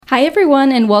Hi,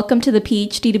 everyone, and welcome to the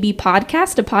PhD to Be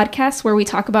podcast, a podcast where we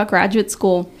talk about graduate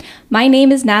school. My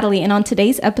name is Natalie, and on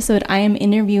today's episode, I am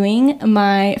interviewing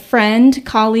my friend,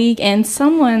 colleague, and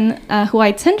someone who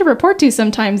I tend to report to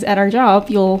sometimes at our job.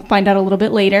 You'll find out a little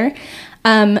bit later.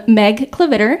 Meg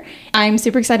Klavitter. I'm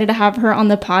super excited to have her on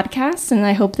the podcast, and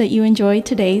I hope that you enjoy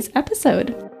today's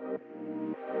episode.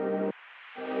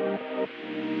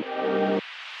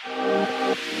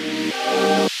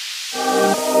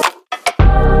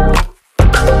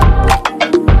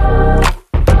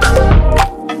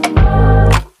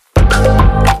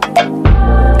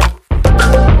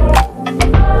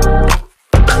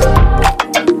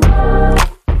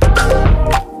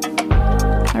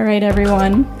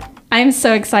 Everyone. I'm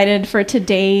so excited for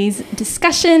today's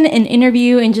discussion and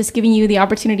interview and just giving you the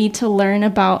opportunity to learn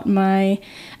about my,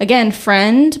 again,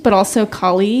 friend, but also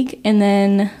colleague, and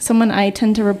then someone I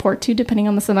tend to report to depending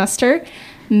on the semester,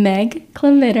 Meg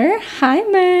Klavitter. Hi,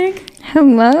 Meg.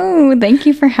 Hello. Thank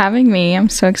you for having me. I'm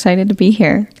so excited to be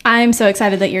here. I'm so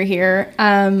excited that you're here.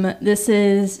 This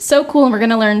is so cool, and we're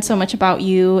going to learn so much about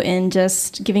you and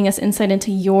just giving us insight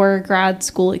into your grad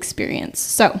school experience.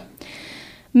 So,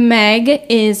 Meg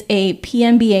is a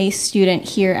PMBA student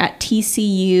here at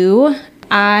TCU.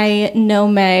 I know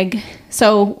Meg,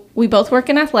 so we both work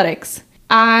in athletics.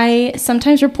 I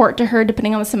sometimes report to her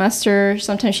depending on the semester.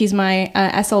 Sometimes she's my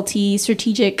SLT,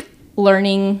 strategic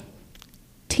learning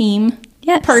team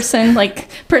person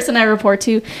I report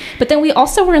to. But then we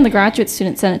also were in the Graduate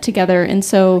Student Senate together, and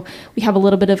so we have a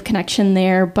little bit of connection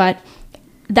there. But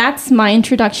that's my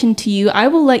introduction to you. I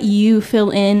will let you fill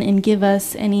in and give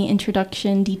us any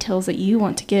introduction details that you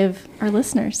want to give our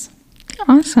listeners.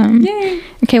 Awesome. Yay.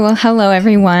 Okay, well, hello,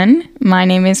 everyone. My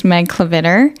name is Meg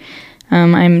Klavitter.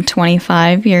 I'm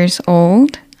 25 years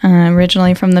old,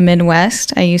 originally from the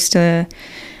Midwest. I used to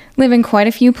live in quite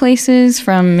a few places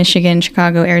from Michigan,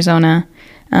 Chicago, Arizona,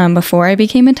 before I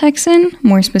became a Texan,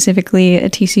 more specifically a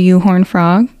TCU Horned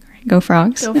Frog. Go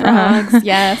Frogs. Go Frogs,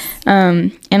 yes.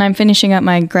 And I'm finishing up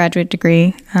my graduate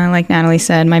degree, like Natalie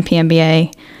said, my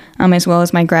PMBA, as well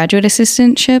as my graduate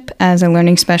assistantship as a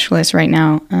learning specialist right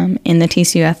now in the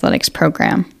TCU Athletics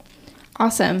program.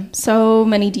 Awesome. So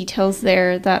many details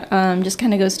there that just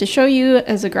kind of goes to show you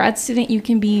as a grad student, you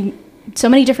can be so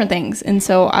many different things. And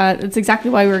so it's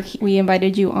exactly why we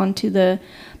invited you onto the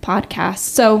podcast.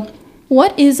 So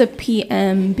what is a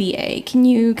PMBA? Can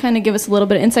you kind of give us a little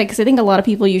bit of insight? Because I think a lot of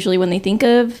people usually, when they think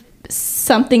of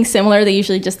something similar, they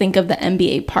usually just think of the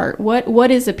MBA part.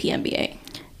 What is a PMBA?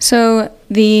 So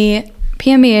the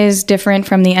PMBA is different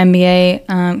from the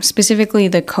MBA, specifically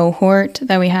the cohort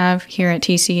that we have here at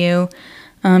TCU.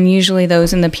 Usually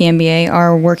those in the PMBA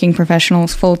are working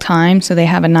professionals full-time, so they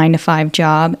have a 9-to-5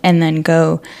 job and then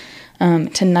go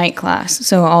to night class.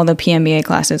 So all the PMBA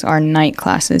classes are night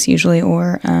classes usually,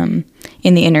 or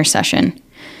in the intersession.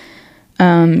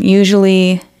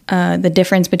 Usually the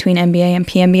difference between MBA and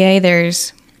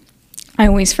PMBA, I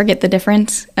always forget the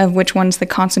difference of which one's the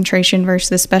concentration versus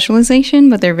the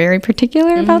specialization, but they're very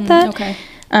particular about that. Okay.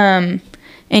 And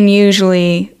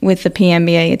usually with the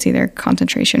PMBA, it's either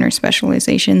concentration or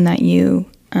specialization that you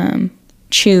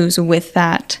choose with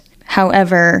that.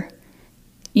 However,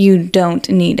 you don't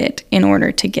need it in order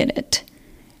to get it.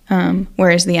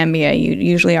 Whereas the MBA, you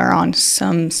usually are on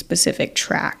some specific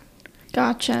track.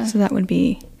 Gotcha. So that would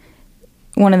be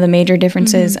one of the major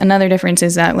differences. Mm-hmm. Another difference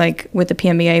is that, like, with the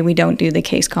PMBA, we don't do the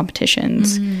case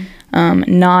competitions.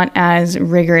 Mm-hmm. Not as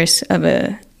rigorous of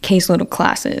a caseload of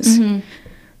classes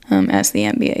as the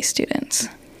MBA students.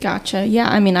 Gotcha. Yeah,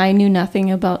 I mean, I knew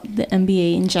nothing about the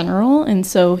MBA in general, and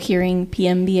so hearing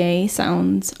PMBA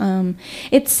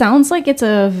sounds like it's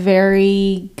a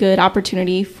very good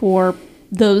opportunity for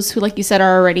those who, like you said,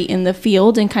 are already in the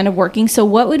field and kind of working. So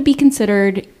what would be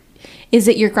considered, is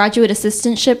it your graduate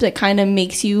assistantship that kind of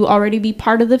makes you already be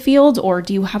part of the field, or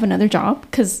do you have another job?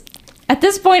 Because at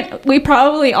this point, we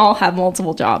probably all have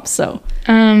multiple jobs, so.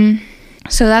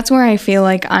 So that's where I feel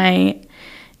like I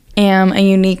am a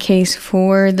unique case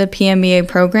for the PMBA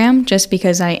program, just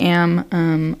because I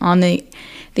am on the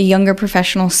younger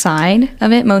professional side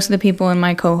of it. Most of the people in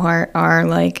my cohort are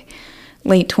like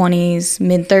late 20s,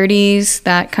 mid 30s,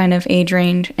 that kind of age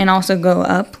range, and also go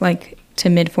up like to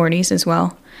mid 40s as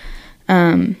well,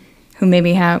 who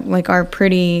maybe are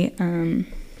pretty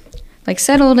like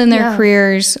settled in their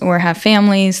careers or have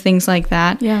families, things like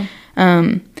that. Yeah.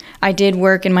 I did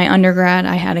work in my undergrad.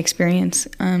 I had experience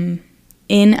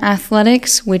in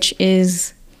athletics, which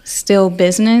is still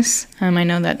business. I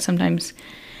know that sometimes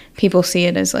people see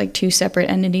it as like two separate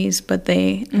entities, but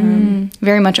they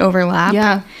very much overlap.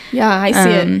 Yeah, I see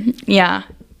it. Yeah.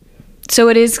 So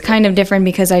it is kind of different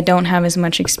because I don't have as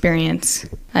much experience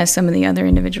as some of the other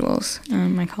individuals,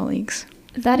 my colleagues.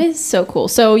 That is so cool.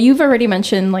 So you've already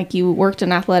mentioned like you worked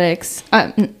in athletics.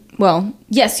 Well,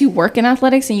 yes, you work in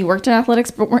athletics and you worked in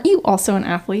athletics, but weren't you also an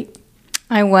athlete?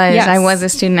 I was. Yes. I was a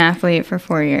student athlete for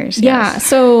 4 years. Yeah. Yes.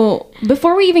 So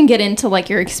before we even get into like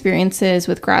your experiences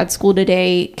with grad school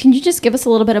today, can you just give us a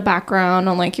little bit of background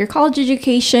on like your college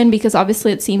education? Because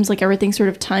obviously it seems like everything's sort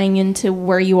of tying into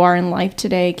where you are in life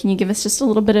today. Can you give us just a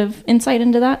little bit of insight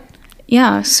into that?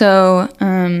 Yeah. So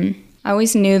I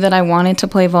always knew that I wanted to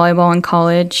play volleyball in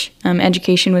college.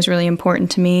 Education was really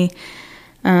important to me.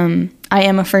 I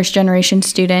am a first generation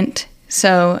student,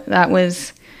 so that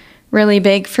was really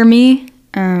big for me.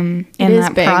 In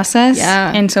that big. process.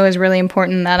 Yeah. And so it was really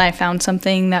important that I found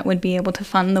something that would be able to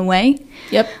fund the way.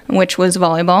 Yep. Which was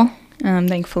volleyball.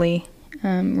 Thankfully,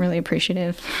 really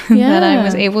appreciative Yeah. that I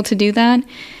was able to do that.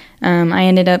 I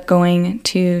ended up going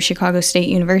to Chicago State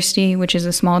University, which is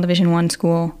a small Division I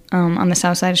school on the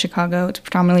south side of Chicago. It's a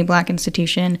predominantly black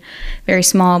institution, very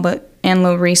small and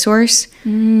low resource.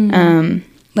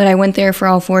 But I went there for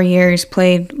all 4 years,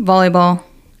 played volleyball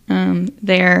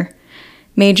there.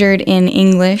 Majored in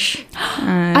English.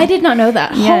 I did not know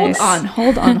that. Yes.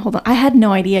 Hold on. I had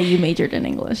no idea you majored in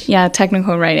English. Yeah,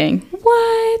 technical writing.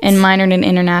 What? And minored in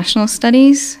international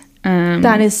studies.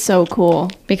 That is so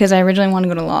cool. Because I originally wanted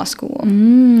to go to law school.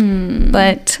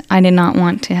 But I did not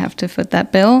want to have to foot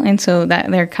that bill. And so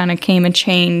that there kind of came a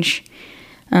change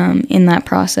in that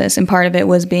process. And part of it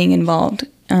was being involved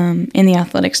in the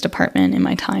athletics department in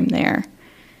my time there.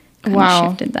 Kind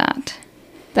of shifted that.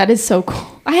 That is so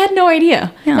cool. I had no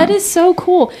idea. Yeah. That is so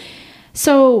cool.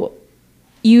 So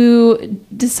you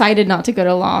decided not to go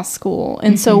to law school.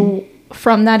 And so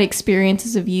from that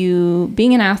experiences of you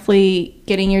being an athlete,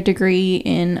 getting your degree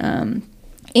in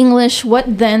English,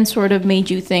 what then sort of made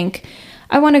you think,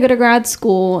 I want to go to grad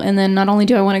school? And then not only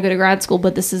do I want to go to grad school,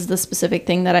 but this is the specific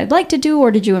thing that I'd like to do? Or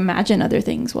did you imagine other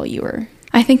things while you were?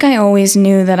 I think I always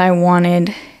knew that I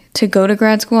wanted to go to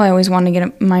grad school. I always wanted to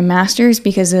get my master's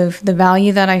because of the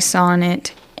value that I saw in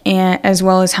it, and as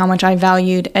well as how much I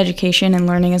valued education and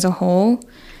learning as a whole.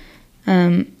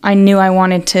 I knew I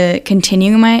wanted to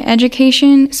continue my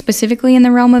education, specifically in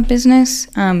the realm of business,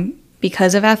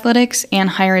 because of athletics and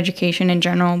higher education in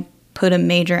general put a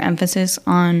major emphasis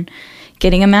on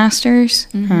getting a master's,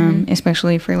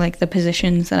 especially for like the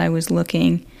positions that I was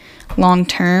looking long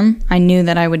term. I knew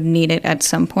that I would need it at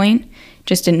some point,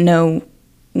 just didn't know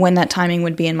when that timing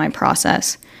would be in my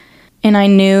process. And I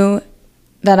knew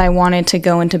that I wanted to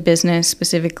go into business,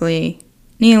 specifically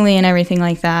Neely and everything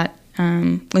like that,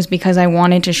 was because I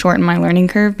wanted to shorten my learning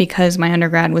curve because my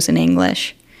undergrad was in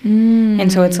English. And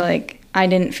so it's like I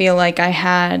didn't feel like I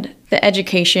had the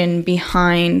education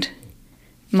behind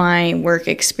my work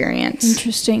experience.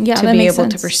 Interesting. Yeah, to that be makes able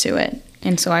sense. to pursue it.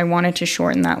 And so I wanted to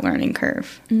shorten that learning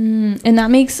curve. And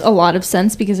that makes a lot of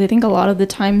sense because I think a lot of the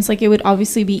times, like, it would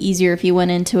obviously be easier if you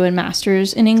went into a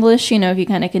master's in English, you know, if you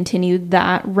kind of continued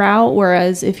that route.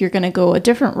 Whereas if you're going to go a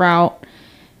different route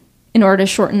in order to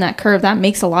shorten that curve, that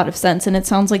makes a lot of sense. And it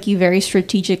sounds like you very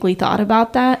strategically thought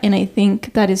about that. And I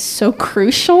think that is so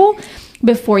crucial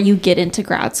before you get into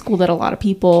grad school that a lot of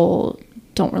people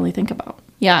don't really think about.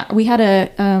 Yeah, we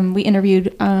had we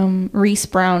interviewed Reese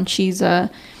Brown. She's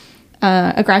a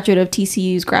graduate of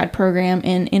TCU's grad program,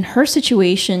 and in her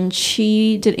situation,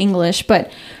 she did English,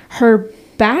 but her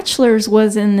bachelor's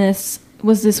was this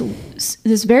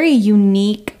very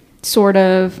unique sort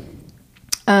of.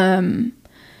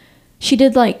 She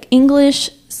did like English,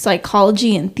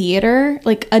 psychology, and theater,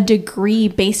 like a degree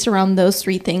based around those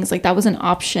three things. Like that was an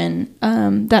option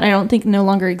that I don't think no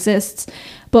longer exists.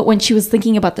 But when she was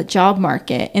thinking about the job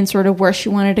market and sort of where she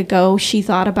wanted to go, she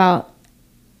thought about,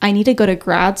 I need to go to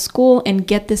grad school and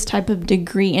get this type of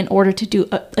degree in order to do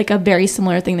a very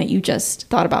similar thing that you just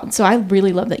thought about. So I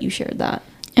really love that you shared that.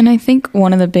 And I think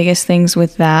one of the biggest things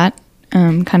with that,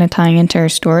 kind of tying into our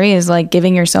story, is like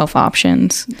giving yourself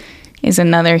options is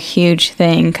another huge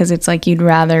thing, because it's like you'd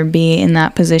rather be in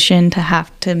that position to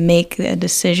have to make a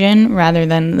decision rather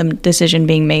than the decision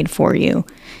being made for you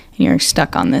and you're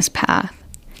stuck on this path.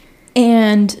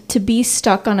 And to be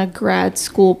stuck on a grad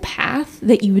school path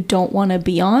that you don't want to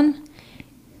be on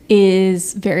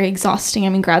is very exhausting. I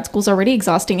mean, grad school is already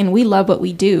exhausting and we love what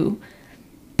we do.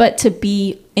 But to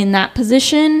be in that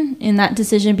position, in that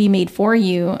decision be made for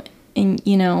you, and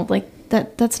you know, like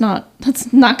that's not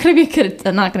going to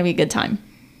be a good time.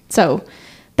 So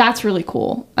that's really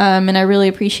cool. And I really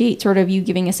appreciate sort of you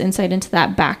giving us insight into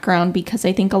that background, because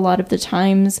I think a lot of the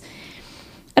times,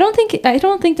 I I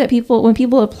don't think that people, when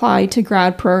people apply to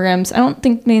grad programs, I don't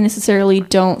think they necessarily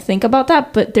don't think about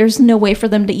that, but there's no way for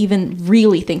them to even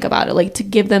really think about it, like to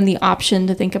give them the option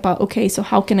to think about, okay, so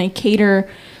how can I cater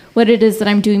what it is that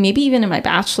I'm doing, maybe even in my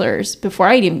bachelor's before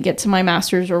I even get to my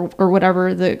master's or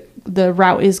whatever the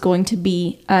route is going to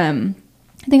be. I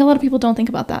think a lot of people don't think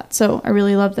about that. So I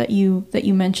really love that you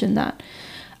mentioned that.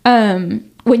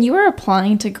 When you were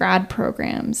applying to grad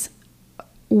programs,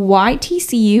 why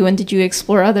TCU, and did you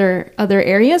explore other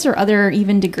areas or other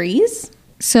even degrees?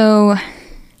 So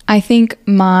I think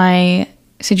my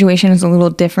situation is a little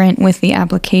different with the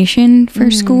application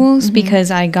for schools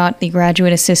because I got the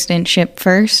graduate assistantship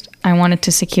first. I wanted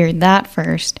to secure that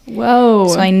first. Whoa.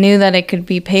 So I knew that it could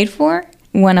be paid for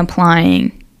when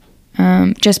applying,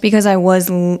 just because I was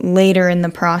later in the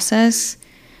process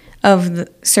of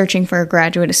searching for a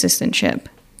graduate assistantship.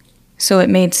 So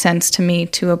it made sense to me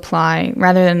to apply,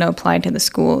 rather than to apply to the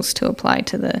schools, to apply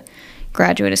to the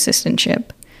graduate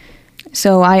assistantship.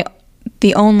 So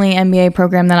the only MBA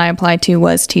program that I applied to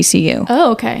was TCU.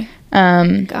 Oh, okay.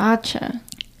 Gotcha.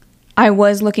 I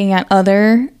was looking at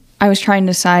I was trying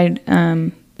to decide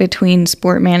between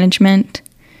sport management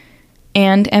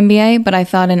and MBA, but I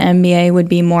thought an MBA would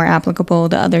be more applicable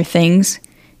to other things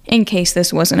in case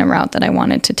this wasn't a route that I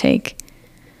wanted to take.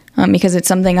 Because it's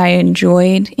something I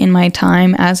enjoyed in my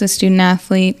time as a student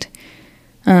athlete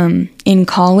in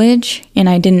college, and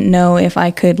I didn't know if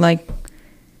I could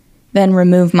then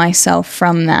remove myself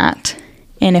from that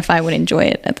and if I would enjoy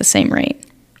it at the same rate.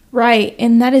 Right,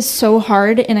 and that is so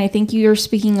hard, and I think you're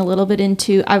speaking a little bit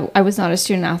into, I was not a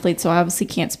student athlete, so I obviously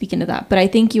can't speak into that, but I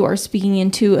think you are speaking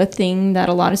into a thing that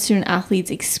a lot of student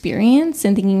athletes experience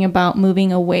and thinking about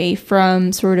moving away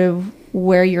from sort of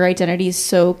where your identity is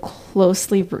so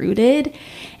closely rooted,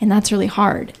 and that's really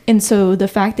hard. And so the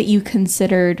fact that you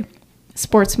considered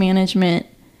sports management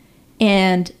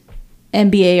and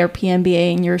MBA or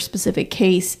PMBA in your specific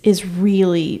case is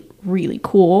really, really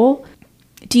cool.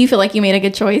 Do you feel like you made a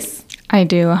good choice? I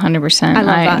do, 100%. I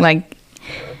love that.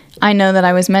 I know that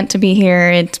I was meant to be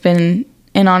here. It's been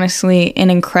honestly an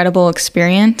incredible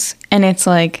experience, and it's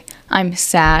I'm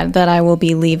sad that I will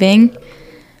be leaving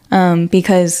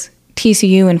because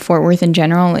TCU and Fort Worth in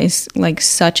general is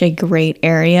such a great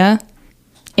area.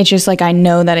 It's just I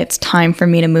know that it's time for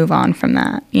me to move on from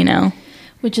that,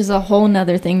 Which is a whole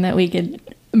nother thing that we could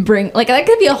bring. That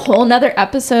could be a whole nother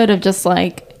episode of just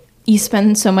you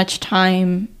spend so much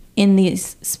time in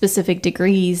these specific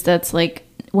degrees that's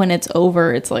when it's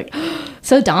over, it's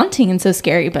so daunting and so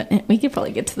scary, but we could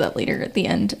probably get to that later at the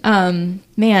end.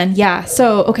 Man, yeah.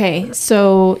 So, okay.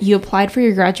 So you applied for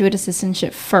your graduate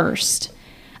assistantship first.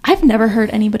 I've never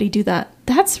heard anybody do that.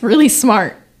 That's really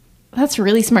smart.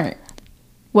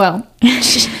 Well,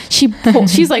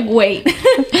 she's wait.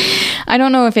 I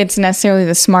don't know if it's necessarily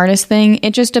the smartest thing.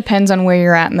 It just depends on where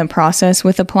you're at in the process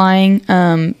with applying,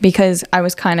 because I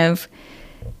was kind of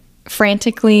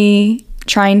frantically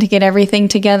trying to get everything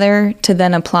together to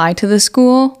then apply to the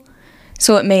school.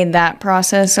 So it made that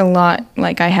process a lot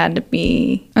I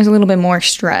was a little bit more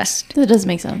stressed. That does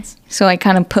make sense. So I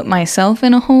kind of put myself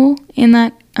in a hole in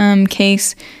that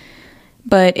case.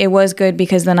 But it was good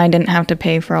because then I didn't have to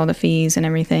pay for all the fees and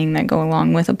everything that go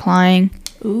along with applying.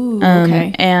 Ooh,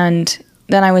 okay. And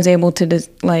then I was able to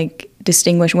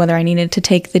distinguish whether I needed to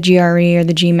take the GRE or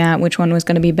the GMAT, which one was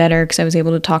going to be better, because I was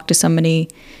able to talk to somebody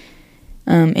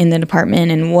in the department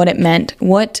and what it meant,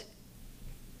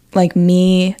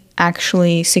 me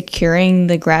actually securing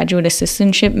the graduate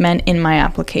assistantship meant in my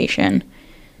application.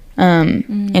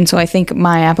 And so I think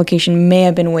my application may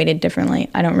have been weighted differently.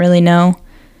 I don't really know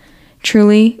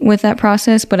truly with that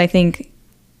process, but I think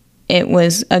it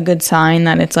was a good sign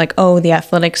that it's the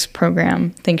athletics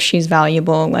program thinks she's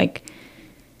valuable.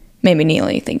 Maybe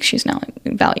Neely thinks she's not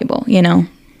valuable,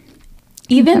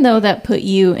 Even though that put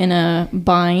you in a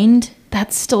bind,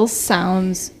 that still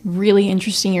sounds really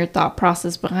interesting, your thought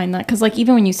process behind that. Because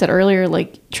even when you said earlier,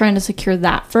 trying to secure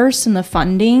that first and the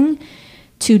funding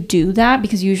to do that,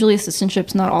 because usually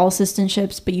assistantships, not all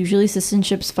assistantships, but usually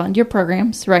assistantships fund your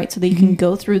programs, right? So that you can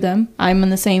go through them. I'm in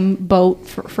the same boat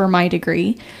for my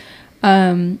degree.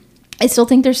 I still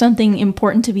think there's something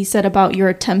important to be said about your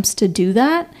attempts to do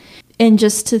that, and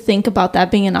just to think about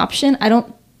that being an option. I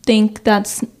don't think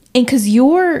that's, and because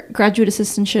your graduate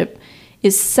assistantship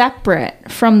is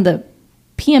separate from the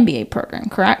PMBA program,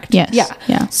 correct? Yes.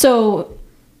 Yeah. So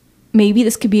maybe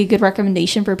this could be a good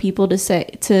recommendation for people to say,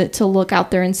 to look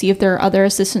out there and see if there are other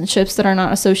assistantships that are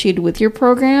not associated with your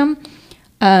program,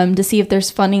 to see if there's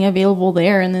funding available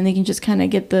there, and then they can just kind of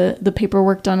get the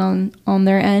paperwork done on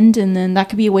their end, and then that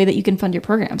could be a way that you can fund your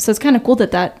program. So it's kind of cool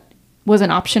that was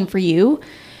an option for you.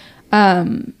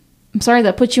 I'm sorry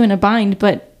that put you in a bind,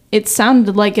 but it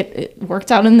sounded like it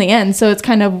worked out in the end. So it's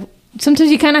kind of,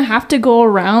 sometimes you kind of have to go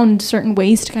around certain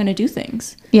ways to kind of do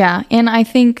things. Yeah, and I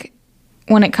think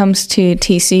when it comes to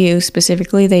TCU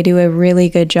specifically, they do a really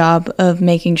good job of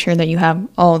making sure that you have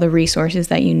all the resources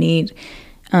that you need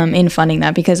in funding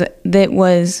that, because that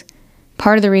was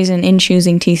part of the reason in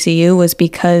choosing TCU was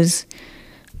because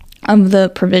of the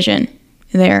provision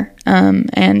there,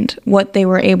 and what they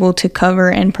were able to cover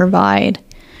and provide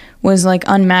was like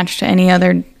unmatched to any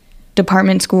other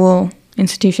department, school,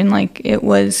 institution. Like it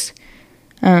was,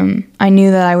 I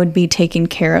knew that I would be taken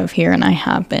care of here, and I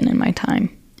have been in my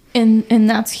time. And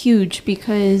that's huge,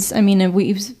 because I mean,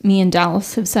 me and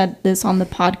Dallas have said this on the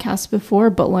podcast before,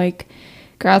 but like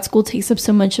grad school takes up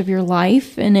so much of your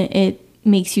life, and it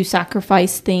makes you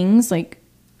sacrifice things like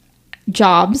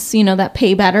jobs, that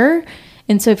pay better.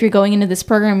 And so if you're going into this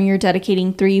program, you're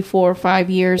dedicating 3, 4, 5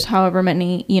 years, however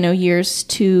many, years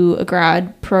to a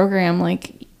grad program,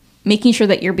 like making sure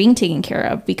that you're being taken care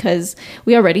of, because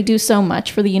we already do so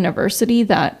much for the university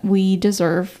that we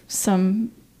deserve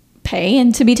some pay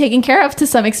and to be taken care of to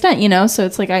some extent, So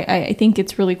it's like, I think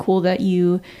it's really cool that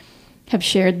you have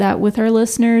shared that with our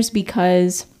listeners,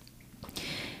 because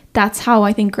that's how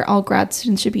I think all grad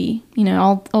students should be,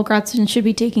 all grad students should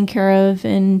be taken care of.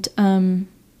 And,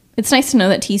 it's nice to know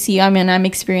that TCU, I mean, I'm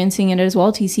experiencing it as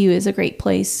well. TCU is a great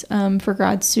place for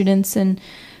grad students. And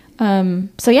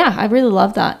so, yeah, I really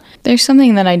love that. There's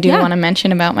something that I do want to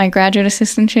mention about my graduate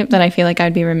assistantship that I feel like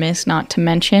I'd be remiss not to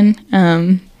mention,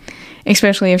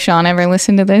 especially if Sean ever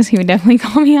listened to this. He would definitely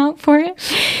call me out for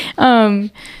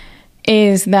it,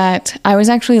 is that I was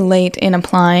actually late in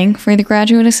applying for the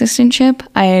graduate assistantship.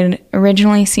 I had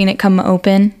originally seen it come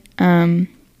open and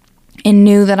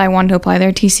knew that I wanted to apply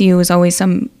there. TCU was always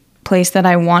some place that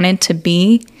I wanted to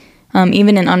be,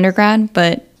 even in undergrad,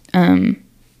 but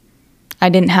I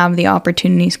didn't have the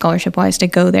opportunity scholarship-wise to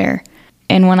go there.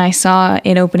 And when I saw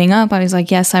it opening up, I was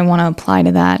like, yes, I want to apply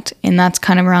to that. And that's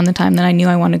kind of around the time that I knew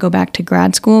I wanted to go back to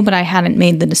grad school, but I hadn't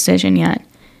made the decision yet.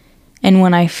 And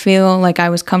when I feel like I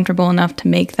was comfortable enough to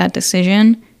make that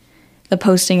decision, the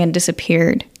posting had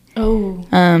disappeared. Oh.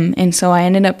 And so I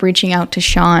ended up reaching out to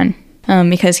Sean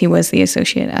because he was the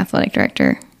associate athletic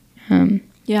director.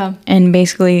 Yeah. And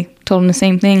basically told him the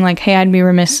same thing, like, hey, I'd be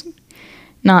remiss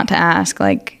not to ask,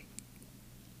 like,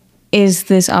 is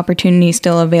this opportunity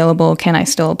still available? Can I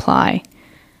still apply?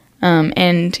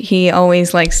 And he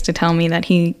always likes to tell me that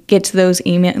he gets those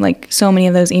emails, like so many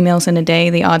of those emails in a day.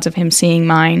 The odds of him seeing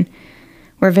mine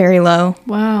were very low.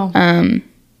 Wow.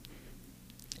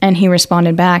 And he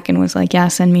responded back and was like, yeah,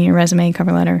 send me your resume,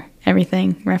 cover letter,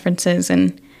 everything, references.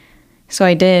 And so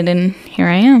I did, and here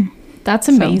I am. That's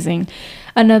amazing. So.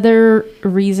 Another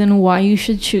reason why you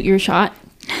should shoot your shot.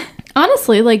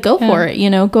 Honestly, like, go for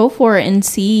it, go for it and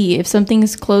see if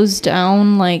something's closed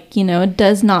down. Like, it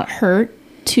does not hurt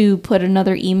to put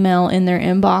another email in their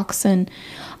inbox. And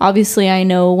obviously I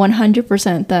know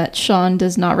 100% that Sean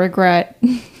does not regret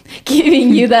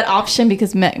giving you that option,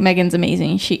 because Megan's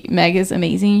amazing. Meg is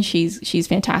amazing. She's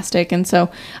fantastic. And so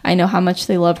I know how much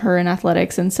they love her in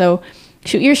athletics. And so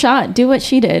shoot your shot, do what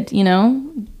she did,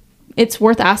 it's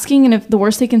worth asking. And if the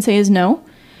worst they can say is no,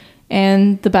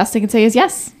 and the best they can say is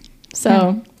yes.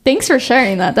 So thanks for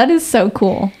sharing that. That is so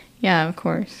cool. Yeah, of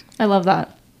course. I love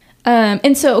that.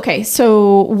 And so, okay,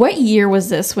 so what year was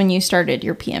this when you started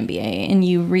your PMBA and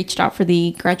you reached out for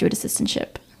the graduate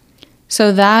assistantship?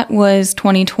 So that was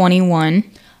 2021.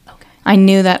 Okay. I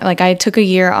knew that, like, I took a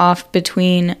year off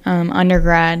between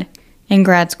undergrad and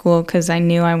grad school because I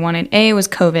knew I wanted, it was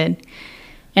COVID,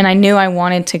 and I knew I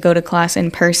wanted to go to class in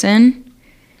person.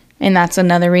 And that's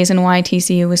another reason why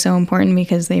TCU was so important,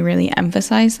 because they really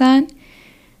emphasize that.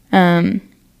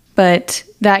 But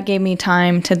that gave me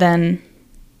time to then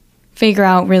figure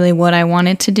out really what I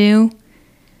wanted to do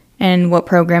and what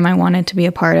program I wanted to be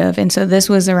a part of. And so this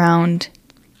was around,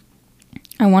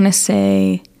 I want to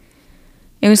say,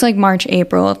 it was like March,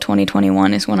 April of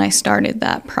 2021 is when I started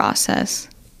that process.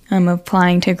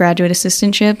 Applying to graduate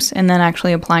assistantships, and then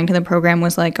actually applying to the program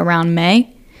was like around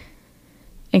May.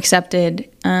 Accepted.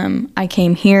 I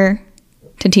came here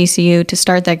to TCU to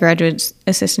start that graduate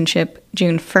assistantship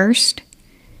June 1st,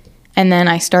 and then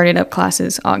I started up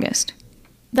classes August.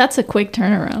 That's a quick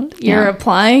turnaround. You're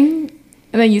applying,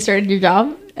 and then you started your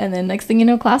job, and then next thing you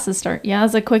know, classes start. Yeah,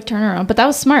 it's a quick turnaround, but that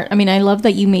was smart. I mean, I love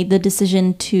that you made the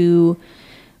decision to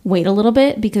wait a little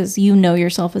bit, because you know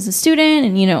yourself as a student,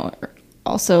 and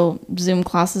also Zoom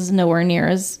classes nowhere near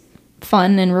as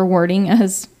fun and rewarding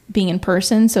as being in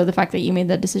person. So the fact that you made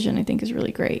that decision, I think, is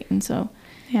really great. And so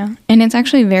Yeah. And it's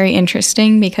actually very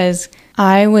interesting because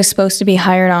I was supposed to be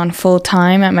hired on full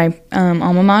time at my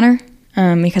alma mater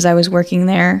because I was working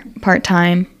there part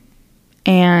time.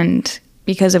 And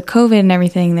because of COVID and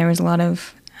everything, there was a lot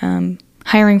of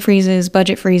hiring freezes,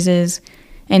 budget freezes.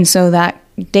 And so that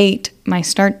date, my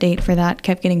start date for that,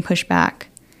 kept getting pushed back.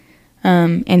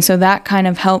 And so that kind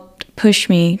of helped push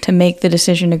me to make the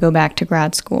decision to go back to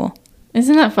grad school.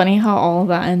 Isn't that funny how all of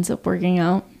that ends up working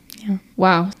out? Yeah.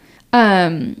 Wow.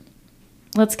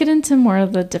 Let's get into more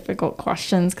of the difficult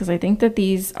questions because I think that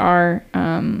these are,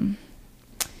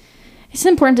 it's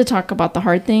important to talk about the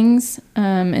hard things.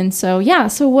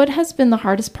 So what has been the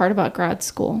hardest part about grad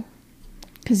school?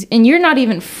 And you're not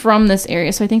even from this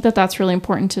area, so I think that that's really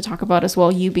important to talk about as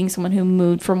well, you being someone who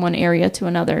moved from one area to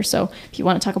another. So if you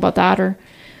want to talk about that or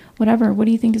whatever, what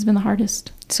do you think has been the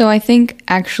hardest? So I think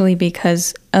actually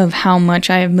because of how much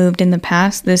I have moved in the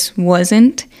past, this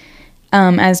wasn't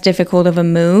as difficult of a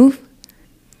move.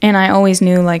 And I always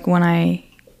knew, like, when I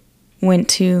went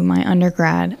to my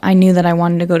undergrad, I knew that I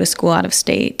wanted to go to school out of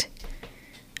state.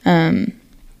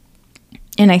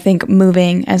 And I think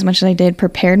moving as much as I did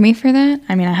prepared me for that.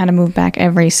 I mean, I had to move back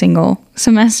every single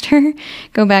semester,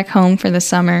 go back home for the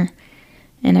summer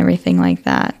and everything like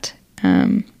that.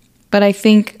 But I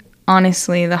think,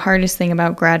 honestly, the hardest thing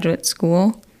about graduate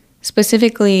school,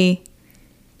 specifically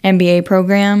MBA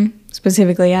program,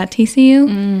 specifically at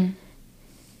TCU,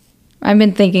 I've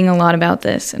been thinking a lot about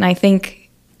this. And I think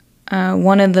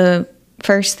one of the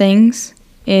first things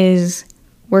is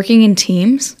working in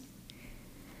teams.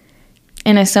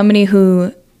 And as somebody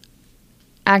who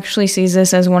actually sees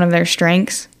this as one of their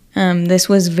strengths, this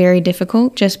was very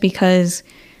difficult just because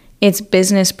it's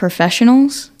business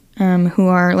professionals who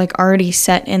are like already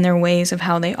set in their ways of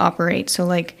how they operate. So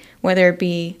like whether it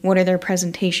be what are their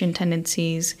presentation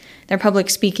tendencies, their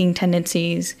public speaking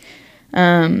tendencies,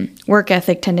 work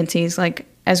ethic tendencies, like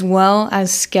as well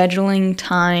as scheduling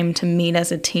time to meet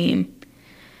as a team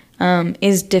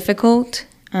is difficult.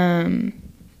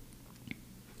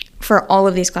 For all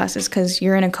of these classes, because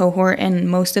you're in a cohort and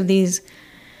most of these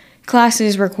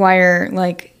classes require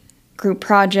like group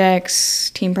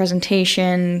projects, team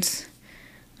presentations,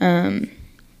 like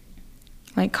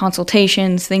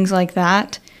consultations, things like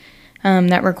that,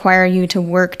 that require you to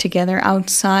work together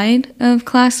outside of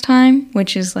class time,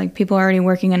 which is like people are already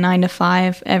working a 9 to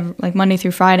 5, like Monday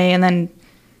through Friday, and then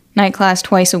night class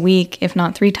twice a week, if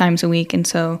not 3 times a week. And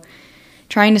so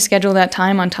trying to schedule that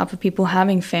time on top of people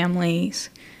having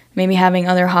families, maybe having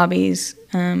other hobbies,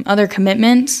 other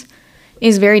commitments,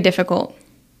 is very difficult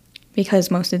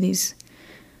because most of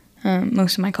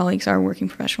my colleagues are working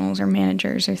professionals or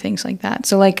managers or things like that.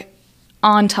 So like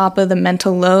on top of the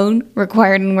mental load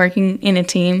required in working in a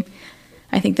team,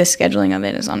 I think the scheduling of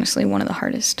it is honestly one of the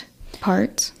hardest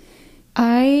parts.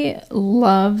 I'm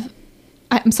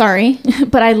sorry,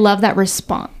 but I love that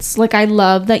response. Like I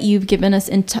love that you've given us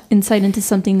insight into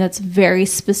something that's very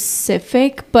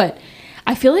specific, but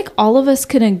I feel like all of us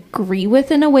can agree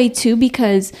with in a way too,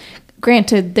 because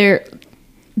granted,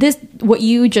 what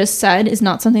you just said is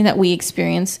not something that we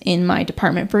experience in my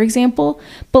department, for example,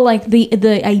 but like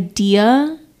the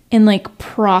idea and like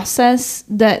process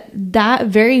that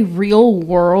very real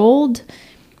world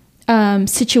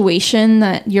situation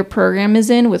that your program is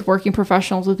in with working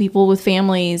professionals, with people with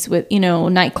families, with,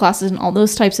 night classes and all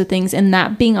those types of things, and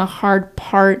that being a hard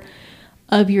part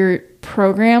of your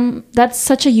program, that's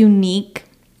such a unique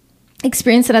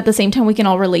experience that at the same time we can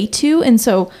all relate to. And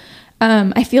so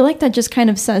I feel like that just kind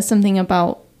of says something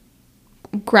about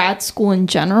grad school in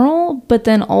general, but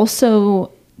then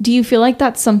also, do you feel like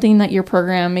that's something that your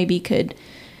program maybe could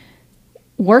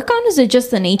work on? Is it just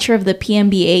the nature of the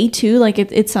PMBA too? Like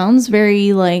it sounds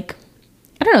very like,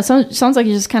 I don't know, sounds like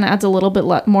it just kind of adds a little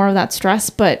bit more of that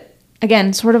stress, but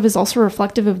again, sort of is also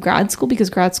reflective of grad school,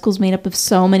 because grad school is made up of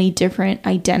so many different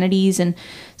identities, and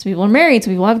some people are married,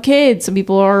 some people have kids, some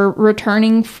people are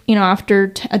returning, after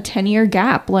a 10-year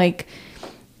gap. Like,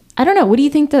 I don't know. What do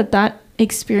you think that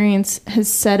experience has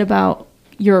said about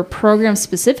your program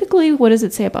specifically? What does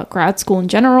it say about grad school in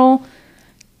general?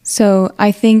 So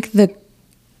I think the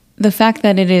fact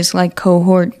that it is like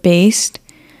cohort based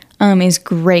is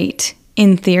great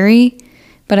in theory.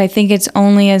 But I think it's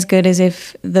only as good as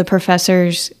if the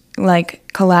professors like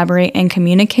collaborate and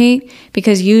communicate,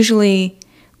 because usually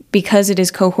because it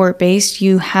is cohort based,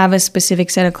 you have a specific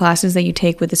set of classes that you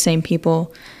take with the same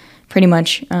people pretty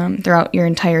much throughout your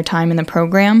entire time in the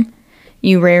program.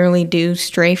 You rarely do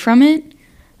stray from it.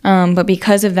 But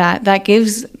because of that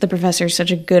gives the professors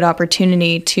such a good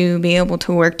opportunity to be able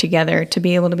to work together, to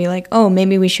be able to be like, oh,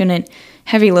 maybe we shouldn't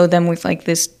heavy load them with like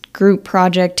this group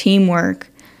project teamwork.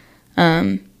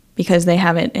 because they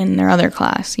have it in their other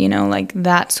class, you know, like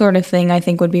that sort of thing I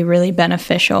think would be really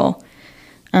beneficial.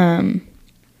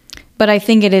 But I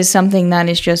think it is something that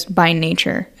is just by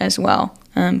nature as well.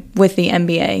 With the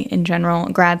MBA in general,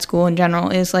 grad school in general,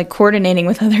 is like coordinating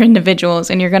with other individuals,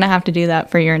 and you're going to have to do that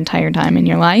for your entire time in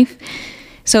your life.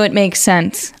 So it makes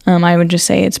sense. I would just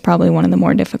say it's probably one of the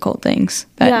more difficult things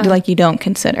that like you don't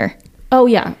consider. Oh,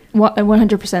 yeah,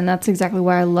 100%. That's exactly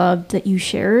why I loved that you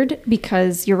shared,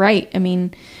 because you're right. I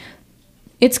mean,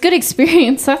 it's good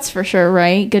experience, that's for sure,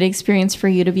 right? Good experience for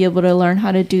you to be able to learn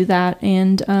how to do that.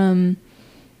 And,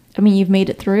 I mean, you've made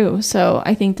it through. So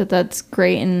I think that that's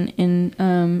great. And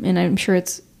I'm sure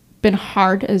it's been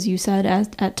hard, as you said,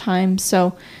 at times.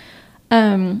 So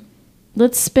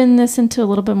let's spin this into a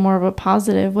little bit more of a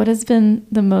positive. What has been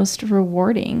the most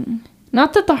rewarding?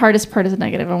 Not that the hardest part is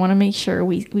negative. I want to make sure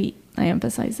I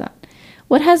emphasize that.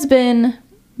 What has been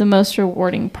the most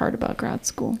rewarding part about grad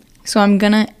school? So I'm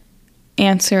going to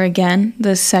answer again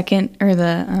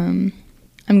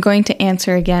I'm going to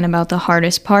answer again about the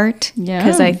hardest part,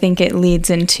 because I think it leads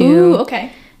into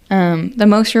the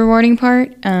most rewarding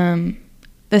part.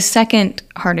 The second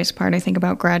hardest part, I think,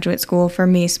 about graduate school for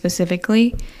me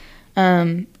specifically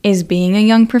is being a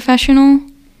young professional,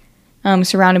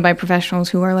 surrounded by professionals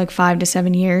who are like 5 to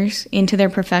 7 years into their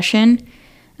profession.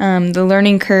 The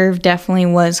learning curve definitely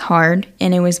was hard,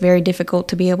 and it was very difficult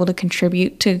to be able to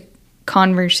contribute to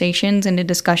conversations and to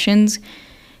discussions,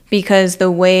 because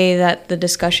the way that the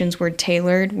discussions were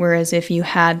tailored were as if you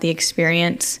had the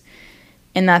experience,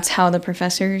 and that's how the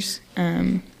professors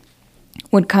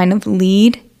would kind of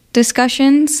lead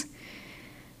discussions.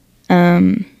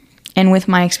 And with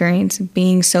my experience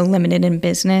being so limited in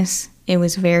business, it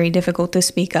was very difficult to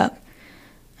speak up.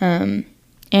 And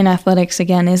athletics,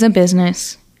 again, is a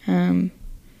business,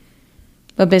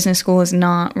 but business school is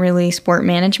not really sport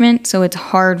management, so it's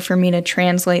hard for me to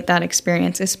translate that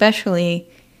experience, especially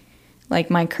like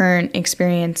my current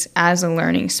experience as a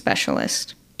learning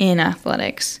specialist in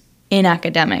athletics, in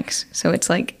academics. So it's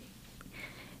like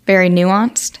very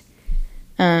nuanced.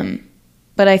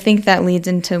 But I think that leads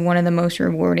into one of the most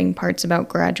rewarding parts about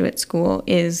graduate school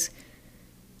is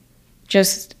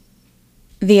just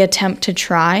the attempt to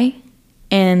try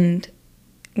and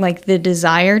like the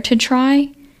desire to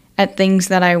try at things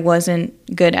that I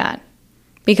wasn't good at,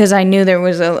 because I knew there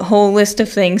was a whole list of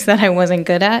things that I wasn't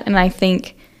good at. And I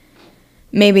think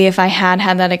maybe if I had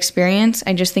that experience,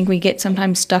 I just think we get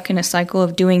sometimes stuck in a cycle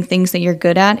of doing things that you're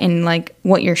good at and like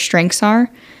what your strengths are.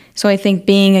 So I think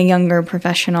being a younger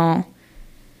professional,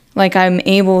 like I'm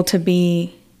able to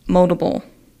be moldable.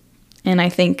 And I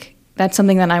think that's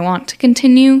something that I want to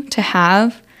continue to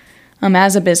have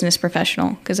as a business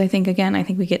professional. Because I think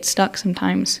we get stuck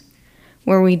sometimes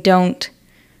where we don't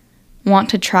want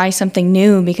to try something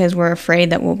new because we're afraid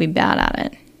that we'll be bad at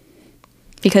it,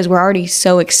 because we're already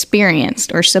so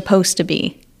experienced or supposed to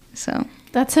be. So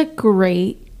that's a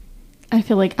great, I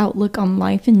feel like, outlook on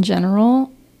life in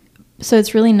general. So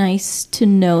it's really nice to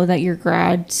know that your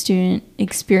grad student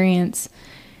experience,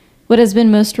 what has been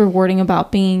most rewarding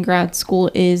about being in grad school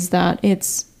is that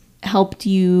it's helped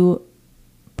you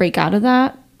break out of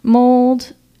that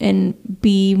mold and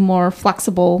be more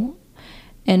flexible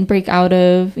and break out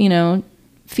of,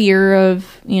 fear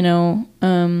of,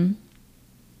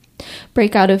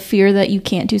 break out of fear that you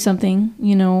can't do something,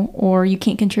 or you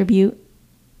can't contribute,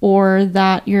 or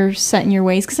that you're set in your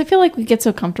ways. Because I feel like we get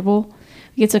so comfortable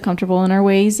in our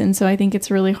ways. And so I think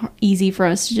it's really easy for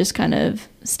us to just kind of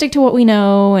stick to what we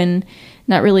know and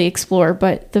not really explore.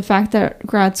 But the fact that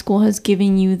grad school has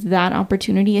given you that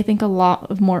opportunity, I think a lot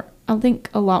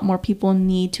more people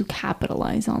need to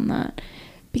capitalize on that,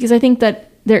 because I think that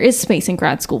there is space in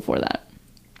grad school for that.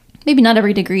 Maybe not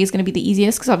every degree is going to be the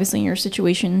easiest, because obviously in your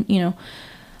situation, your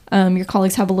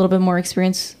colleagues have a little bit more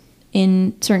experience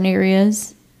in certain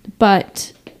areas.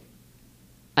 But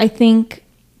I think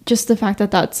just the fact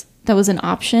that that was an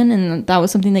option, and that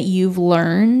was something that you've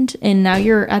learned, and now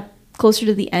you're closer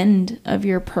to the end of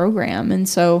your program. And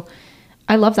so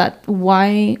I love that.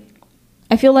 Why?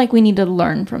 I feel like we need to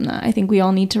learn from that. I think we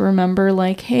all need to remember,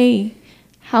 like, hey,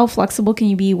 how flexible can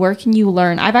you be? Where can you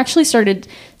learn? I've actually started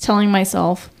telling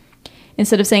myself,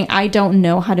 instead of saying, I don't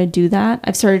know how to do that,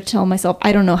 I've started to tell myself,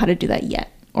 I don't know how to do that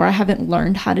yet, or I haven't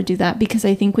learned how to do that. Because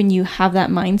I think when you have that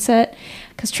mindset,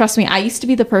 because trust me, I used to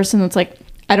be the person that's like,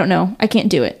 I don't know, I can't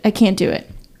do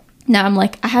it. Now I'm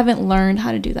like, I haven't learned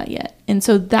how to do that yet. And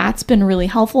so that's been really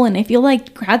helpful. And I feel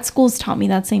like grad school's taught me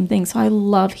that same thing. So I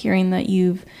love hearing that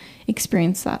you've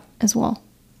experienced that as well.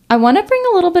 I want to bring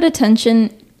a little bit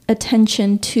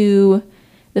attention to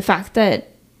the fact that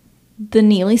the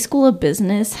Neely School of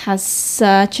Business has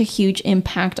such a huge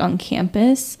impact on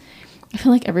campus. I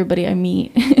feel like everybody I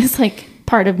meet is like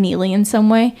part of Neely in some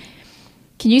way.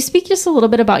 Can you speak just a little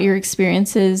bit about your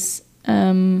experiences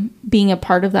being a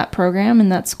part of that program in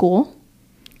that school?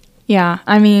 Yeah,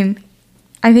 I mean,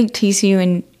 I think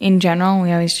TCU in general,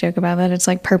 we always joke about that. It's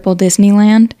like purple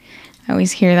Disneyland. I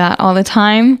always hear that all the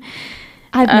time.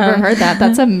 I've never heard that.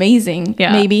 That's amazing.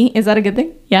 Yeah. Maybe. Is that a good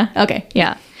thing? Yeah. Okay.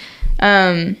 Yeah.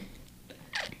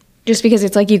 Just because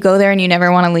it's like you go there and you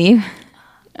never want to leave.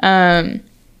 And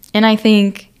I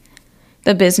think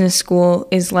the business school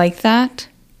is like that.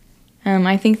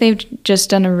 I think they've just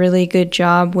done a really good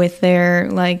job with their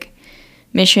like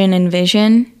mission and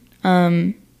vision,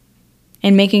 and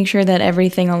making sure that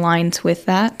everything aligns with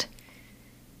that.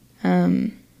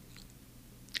 Like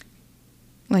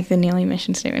the Neely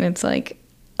mission statement, it's like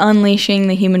unleashing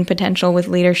the human potential with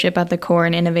leadership at the core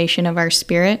and innovation of our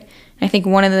spirit. I think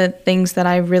one of the things that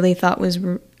I really thought was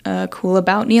cool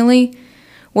about Neely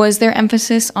was their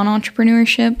emphasis on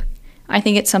entrepreneurship. I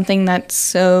think it's something that's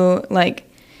so, like,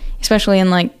 especially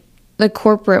in, like, the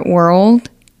corporate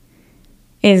world,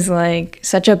 is, like,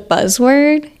 such a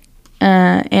buzzword.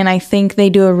 And I think they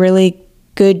do a really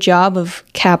good job of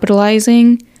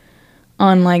capitalizing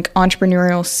on, like,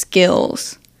 entrepreneurial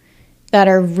skills that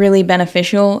are really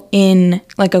beneficial in,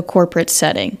 like, a corporate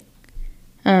setting.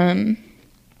 And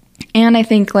I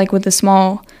think, like, with the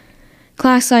small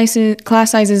class sizes,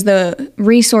 the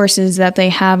resources that they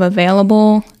have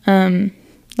available,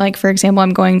 like, for example,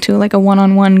 I'm going to, like, a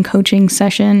one-on-one coaching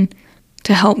session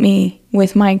to help me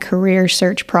with my career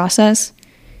search process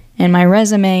and my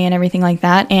resume and everything like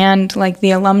that. And, like,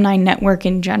 the alumni network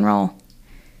in general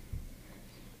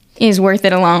is worth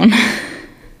it alone.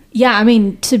 Yeah, I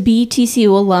mean, to be TCU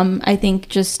alum, I think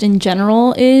just in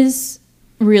general is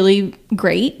really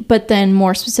great. But then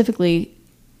more specifically,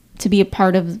 to be a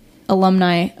part of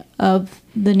alumni of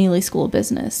the Neely School of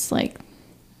Business. Like,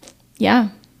 yeah,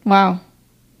 wow.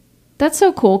 That's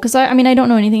so cool. Because, I mean, I don't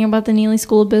know anything about the Neely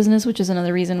School of Business, which is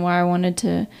another reason why I wanted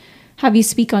to have you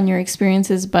speak on your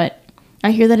experiences. But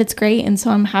I hear that it's great. And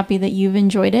so I'm happy that you've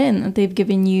enjoyed it and that they've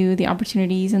given you the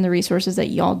opportunities and the resources that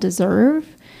y'all deserve.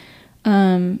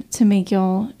 To make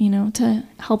y'all, you know, to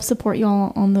help support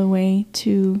y'all on the way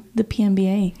to the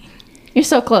PMBA. You're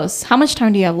so close. How much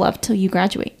time do you have left till you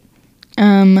graduate?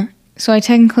 So I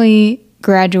technically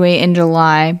graduate in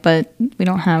July, but we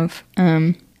don't have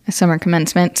a summer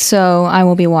commencement, so I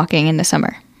will be walking in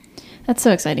December. That's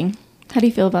so exciting. How do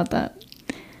you feel about that?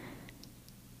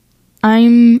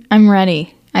 I'm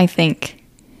ready, I think.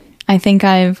 I think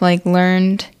I've, like,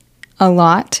 learned a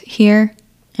lot here.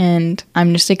 And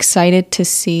I'm just excited to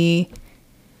see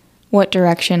what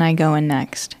direction I go in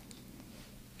next.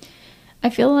 I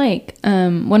feel like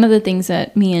one of the things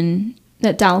that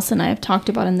that Dallas and I have talked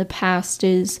about in the past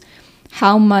is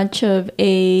how much of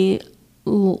there's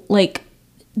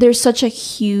such a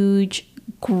huge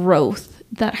growth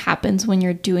that happens when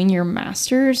you're doing your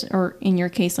master's, or in your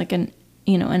case, like a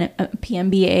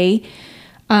PMBA,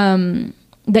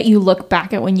 that you look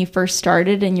back at when you first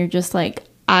started and you're just like,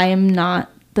 I am not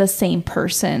the same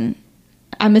person.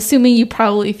 I'm assuming you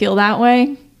probably feel that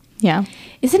way. Yeah.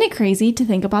 Isn't it crazy to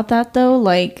think about that though?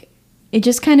 Like, it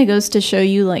just kind of goes to show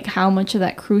you like how much of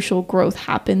that crucial growth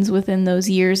happens within those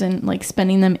years, and like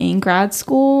spending them in grad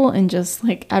school, and just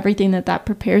like everything that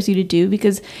prepares you to do.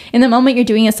 Because in the moment you're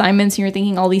doing assignments and you're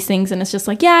thinking all these things, and it's just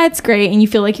like, yeah, it's great, and you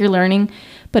feel like you're learning,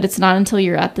 but it's not until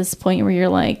you're at this point where you're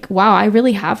like, wow, I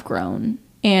really have grown.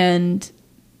 And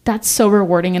that's so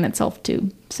rewarding in itself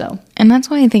too. So, and that's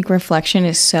why I think reflection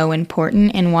is so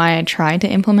important, and why I try to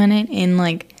implement it in,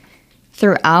 like,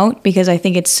 throughout, because I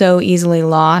think it's so easily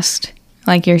lost.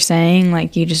 Like you're saying,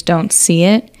 like, you just don't see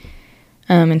it.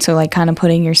 And so, like, kind of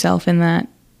putting yourself in that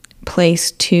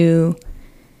place to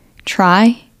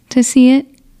try to see it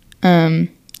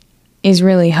is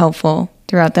really helpful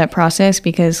throughout that process,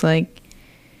 because, like,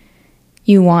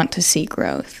 you want to see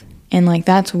growth, and, like,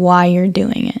 that's why you're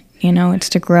doing it. You know, it's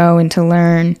to grow and to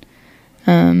learn.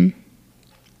 And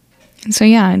so,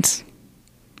 yeah, it's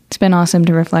been awesome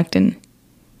to reflect and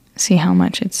see how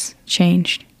much it's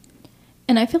changed.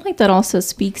 And I feel like that also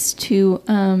speaks to,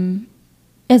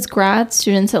 as grad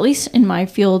students, at least in my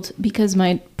field, because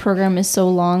my program is so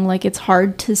long, like, it's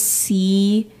hard to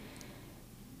see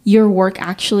your work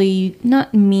actually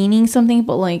not meaning something,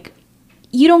 but, like,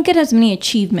 you don't get as many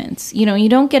achievements, you know, you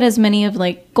don't get as many of,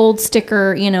 like, gold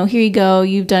sticker, you know, here you go,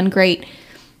 you've done great.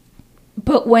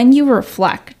 But when you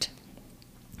reflect,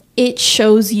 it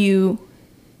shows you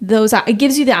it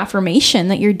gives you the affirmation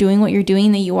that you're doing what you're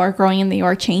doing, that you are growing and that you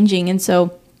are changing. And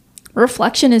so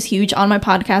reflection is huge. On my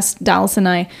podcast, Dallas and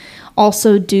I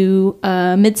also do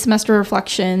mid-semester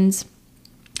reflections,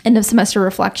 end of semester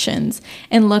reflections,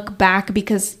 and look back,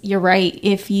 because you're right.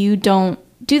 If you don't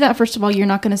do that, first of all, you're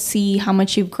not going to see how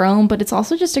much you've grown, but it's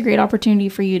also just a great opportunity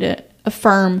for you to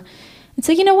affirm and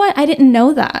say, you know what, I didn't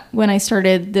know that when I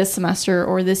started this semester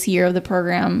or this year of the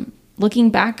program. Looking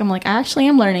back, I'm like, I actually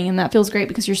am learning, and that feels great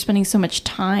because you're spending so much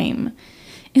time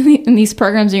in these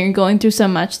programs and you're going through so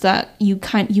much that you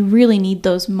really need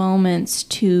those moments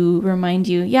to remind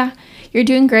you, yeah, you're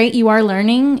doing great, you are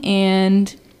learning,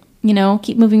 and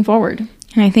keep moving forward.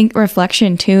 And I think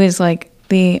reflection too is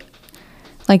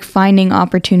finding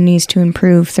opportunities to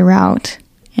improve throughout.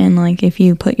 And if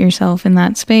you put yourself in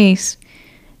that space,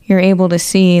 you're able to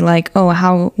see oh,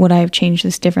 how would I have changed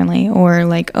this differently? Or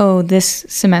oh, this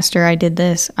semester I did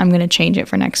this, I'm going to change it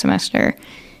for next semester.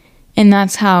 And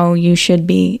that's how you should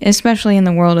be, especially in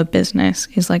the world of business,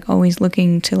 is always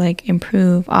looking to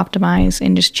improve, optimize,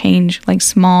 and just change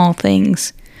small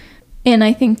things. And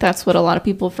I think that's what a lot of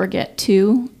people forget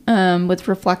too, with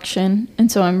reflection.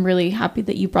 And so I'm really happy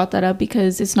that you brought that up,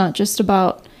 because it's not just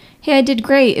about, hey, I did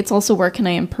great. It's also, where can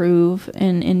I improve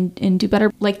and do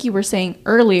better? Like you were saying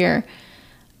earlier,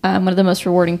 one of the most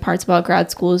rewarding parts about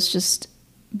grad school is just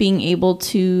being able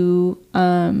to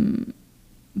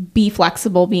be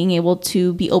flexible, being able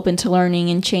to be open to learning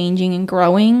and changing and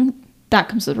growing. That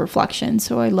comes with reflection.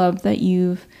 So I love that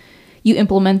you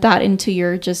implement that into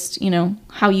your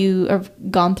how you have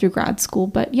gone through grad school.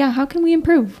 But yeah, how can we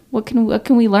improve? What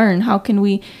can we learn? How can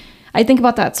we? I think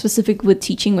about that specific with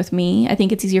teaching with me. I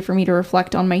think it's easier for me to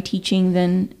reflect on my teaching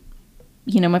than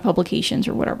my publications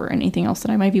or whatever, anything else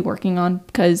that I might be working on,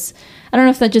 because I don't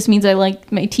know if that just means I like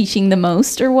my teaching the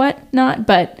most or whatnot,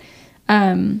 but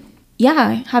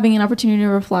yeah, having an opportunity to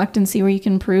reflect and see where you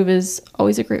can improve is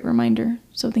always a great reminder.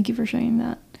 So thank you for sharing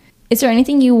that. Is there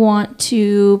anything you want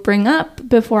to bring up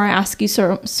before I ask you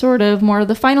sort of more of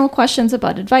the final questions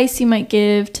about advice you might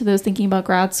give to those thinking about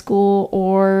grad school,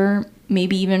 or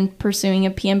maybe even pursuing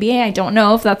a PMBA? I don't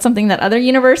know if that's something that other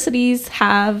universities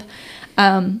have.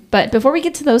 But before we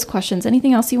get to those questions,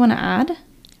 anything else you want to add?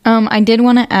 I did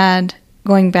want to add,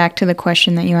 going back to the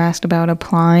question that you asked about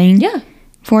applying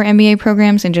for MBA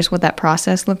programs and just what that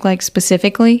process looked like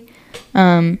specifically.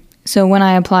 So when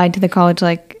I applied to the college,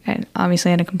 I obviously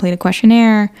had to complete a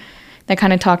questionnaire that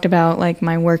kind of talked about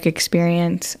my work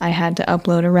experience. I had to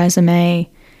upload a resume,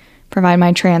 provide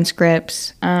my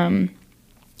transcripts.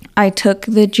 I took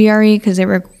the GRE because it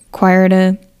required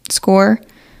a score.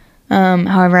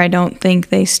 However, I don't think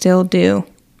they still do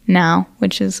now,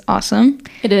 which is awesome.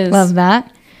 It is. Love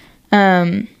that.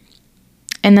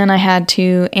 And then I had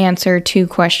to answer 2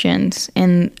 questions,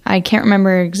 and I can't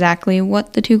remember exactly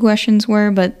what the 2 questions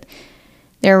were, but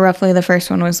they're roughly, the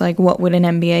first one was what would an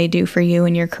MBA do for you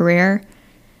in your career?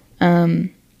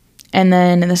 And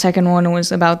then the second one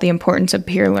was about the importance of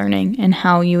peer learning and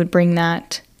how you would bring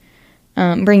that,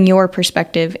 bring your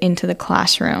perspective into the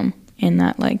classroom in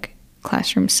that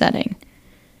classroom setting.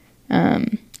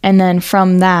 And then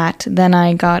from that, then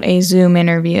I got a Zoom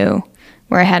interview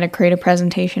where I had to create a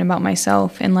presentation about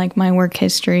myself and my work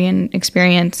history and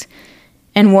experience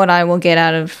and what I will get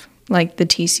out of the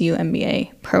TCU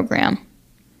MBA program.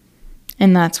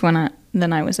 And that's when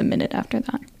I was admitted after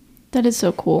that. That is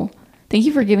so cool. Thank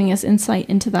you for giving us insight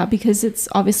into that, because it's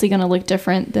obviously going to look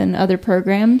different than other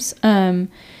programs.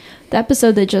 The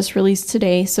episode that just released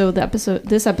today, so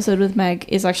this episode with Meg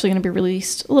is actually going to be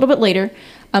released a little bit later.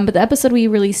 But the episode we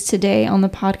released today on the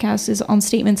podcast is on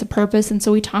statements of purpose. And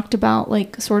so we talked about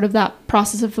sort of that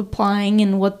process of applying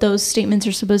and what those statements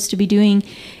are supposed to be doing.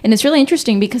 And it's really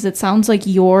interesting because it sounds like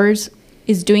yours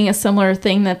is doing a similar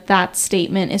thing that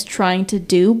statement is trying to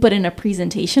do, but in a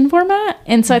presentation format.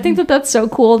 And so I think that that's so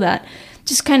cool. That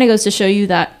just kind of goes to show you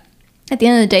that at the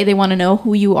end of the day, they want to know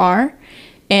who you are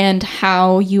and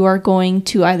how you are going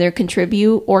to either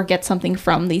contribute or get something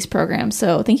from these programs.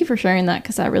 So thank you for sharing that,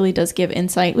 because that really does give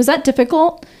insight. Was that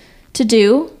difficult to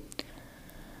do?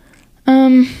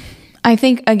 I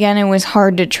think, again, it was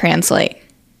hard to translate,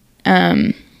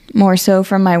 more so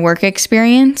from my work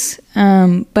experience.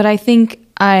 But I think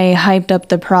I hyped up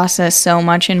the process so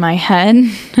much in my head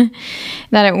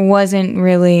that it wasn't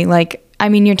really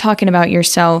you're talking about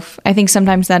yourself. I think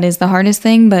sometimes that is the hardest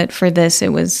thing, but for this, it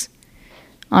was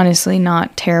honestly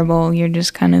not terrible. You're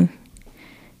just kind of,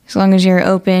 as long as you're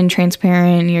open,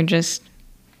 transparent, you're just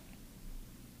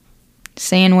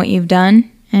saying what you've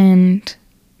done and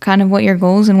kind of what your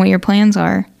goals and what your plans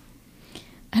are.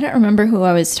 I don't remember who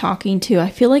I was talking to. I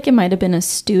feel like it might have been a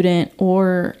student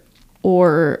or it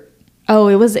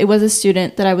was a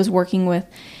student that I was working with,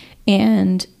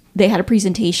 and they had a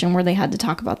presentation where they had to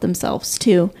talk about themselves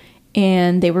too,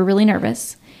 and they were really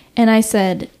nervous. And I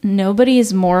said, nobody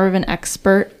is more of an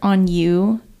expert on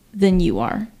you than you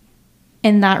are.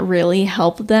 And that really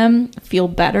helped them feel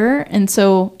better. And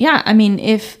so, yeah, I mean,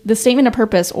 if the statement of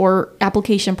purpose or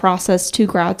application process to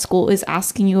grad school is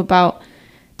asking you about,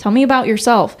 tell me about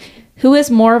yourself, who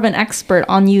is more of an expert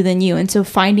on you than you? And so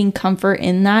finding comfort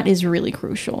in that is really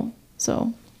crucial.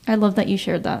 So I love that you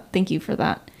shared that. Thank you for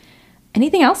that.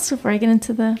 Anything else before I get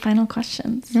into the final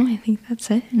questions? No, I think that's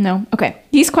it. No? Okay.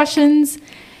 These questions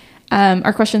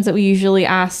are questions that we usually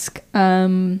ask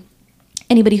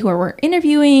anybody who we're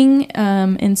interviewing.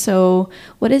 And so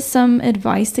what is some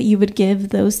advice that you would give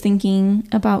those thinking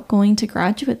about going to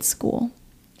graduate school?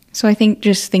 So I think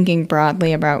just thinking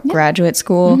broadly about graduate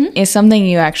school is something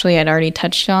you actually had already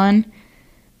touched on,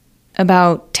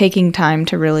 about taking time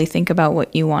to really think about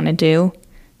what you want to do.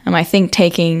 I think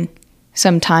taking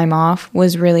some time off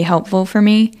was really helpful for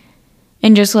me,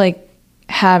 and just like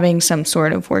having some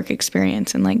sort of work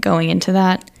experience and like going into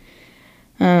that.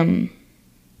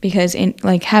 Because in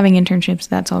like having internships,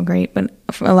 that's all great, but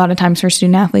a lot of times for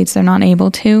student athletes, they're not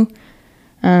able to.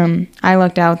 I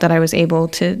lucked out that I was able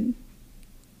to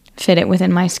fit it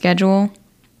within my schedule,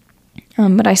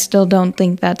 but I still don't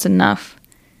think that's enough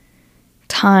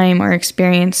time or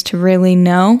experience to really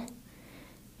know.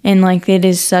 And like it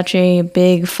is such a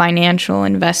big financial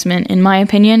investment, in my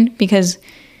opinion, because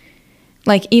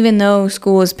like even though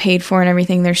school is paid for and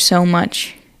everything, there's so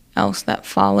much else that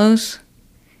follows.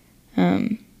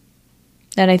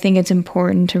 That I think it's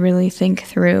important to really think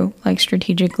through, like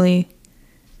strategically,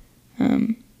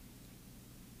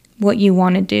 what you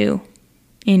want to do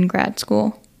in grad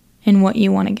school and what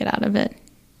you want to get out of it.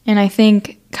 And I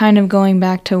think kind of going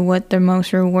back to what the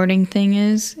most rewarding thing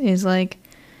is like,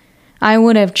 I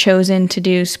would have chosen to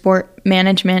do sport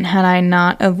management had I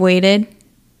not have waited,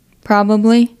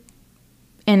 probably.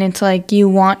 And it's like you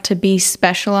want to be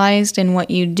specialized in what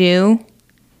you do,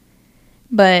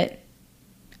 but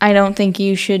I don't think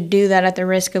you should do that at the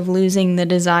risk of losing the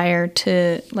desire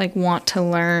to like want to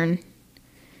learn.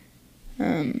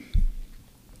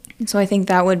 So I think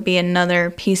that would be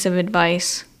another piece of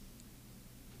advice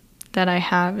that I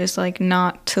have, is like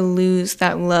not to lose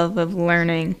that love of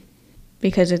learning,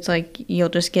 because it's like you'll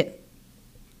just get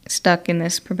stuck in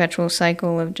this perpetual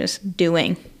cycle of just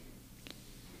doing.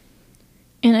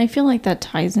 And I feel like that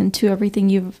ties into everything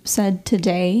you've said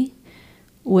today,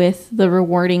 with the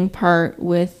rewarding part,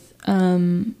 with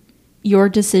your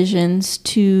decisions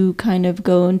to kind of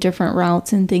go in different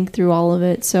routes and think through all of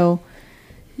it. So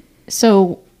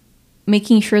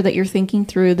making sure that you're thinking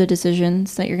through the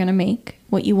decisions that you're going to make,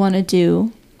 what you want to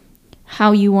do,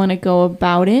 how you want to go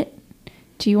about it.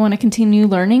 Do you want to continue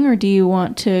learning, or do you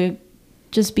want to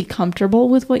just be comfortable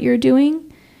with what you're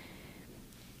doing?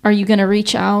 Are you going to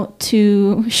reach out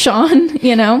to Sean,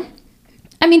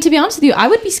 I mean, to be honest with you, I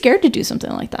would be scared to do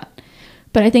something like that.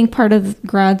 But I think part of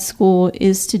grad school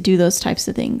is to do those types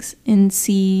of things and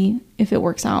see if it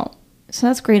works out. So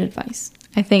that's great advice.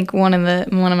 I think one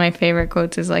of my favorite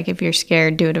quotes is like, if you're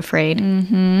scared, do it afraid.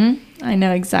 I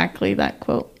know exactly that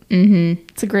quote.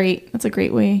 That's a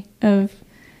great way of,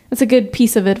 that's a good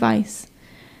piece of advice.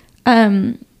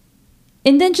 And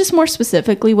then just more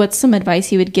specifically, what's some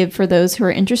advice you would give for those who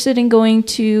are interested in going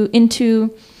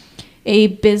into a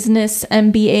business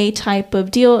MBA type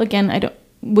of deal? Again,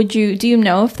 do you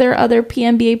know if there are other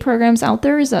PMBA programs out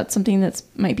there? Is that something that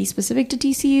might be specific to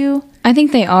TCU? I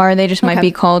think they are. They just might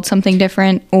be called something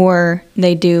different, or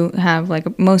they do have,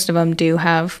 like, most of them do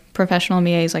have professional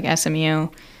MBAs, like SMU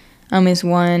is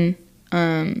one.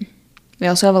 We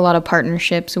also have a lot of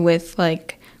partnerships with,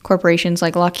 like, corporations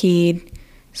like Lockheed.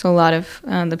 So a lot of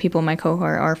the people in my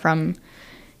cohort are from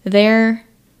there.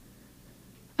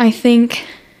 I think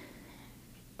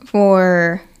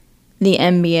for the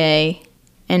MBA,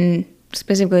 and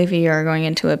specifically if you are going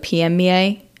into a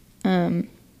PMBA, on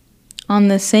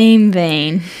the same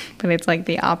vein, but it's like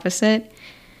the opposite,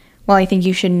 well, I think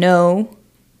you should know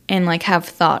and like have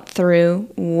thought through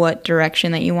what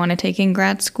direction that you want to take in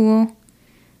grad school.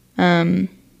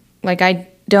 Like, I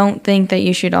don't think that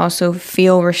you should also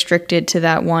feel restricted to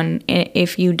that one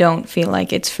if you don't feel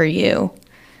like it's for you.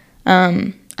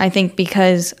 I think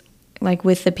because, like,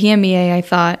 with the PMBA, I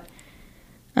thought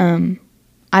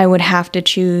I would have to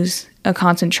choose a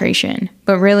concentration.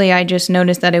 But really, I just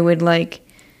noticed that it would, like,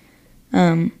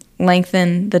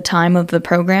 lengthen the time of the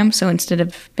program. So instead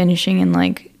of finishing in,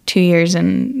 like, 2 years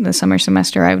in the summer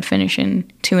semester, I would finish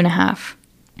in 2.5.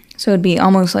 So it'd be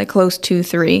almost, like, close to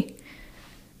 3.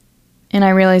 And I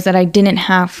realized that I didn't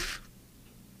have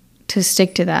to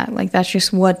stick to that. Like, that's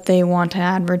just what they want to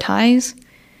advertise.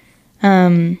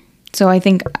 So I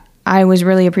think I was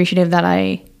really appreciative that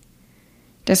I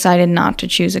decided not to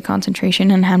choose a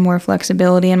concentration and had more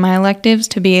flexibility in my electives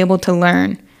to be able to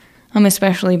learn,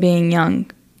 especially being young.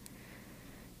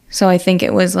 So I think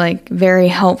it was like very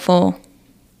helpful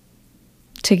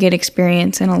to get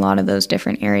experience in a lot of those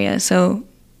different areas. So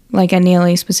like at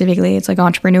Neely specifically, it's like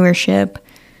entrepreneurship,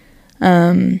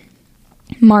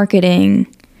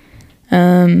 marketing,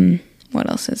 what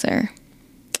else is there?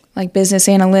 Like business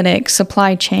analytics,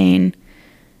 supply chain,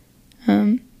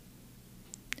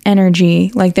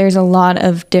 energy. Like there's a lot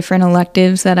of different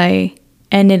electives that I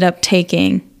ended up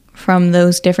taking from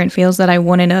those different fields that I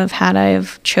wouldn't have had I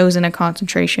have chosen a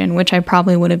concentration, which I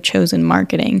probably would have chosen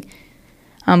marketing.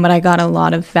 But I got a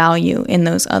lot of value in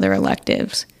those other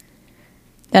electives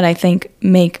that I think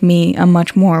make me a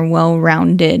much more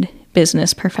well-rounded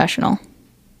business professional.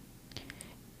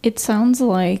 It sounds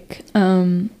like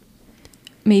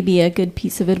maybe a good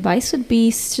piece of advice would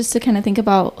be just to kind of think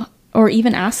about, or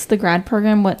even ask the grad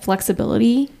program what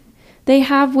flexibility they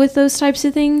have with those types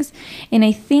of things. And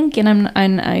I think, I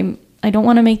don't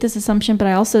want to make this assumption, but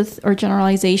I also, or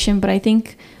generalization, but I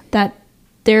think that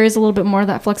there is a little bit more of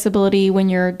that flexibility when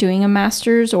you're doing a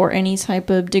master's or any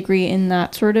type of degree in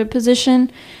that sort of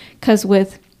position. Because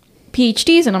with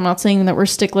PhDs, and I'm not saying that we're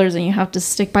sticklers and you have to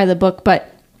stick by the book,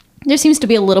 but there seems to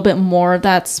be a little bit more of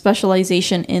that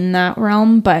specialization in that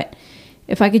realm. But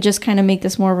if I could just kind of make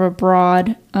this more of a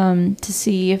broad, to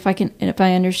see if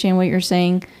I understand what you're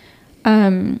saying,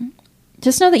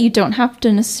 just know that you don't have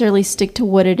to necessarily stick to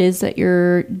what it is that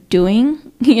you're doing.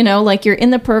 Like you're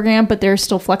in the program, but there's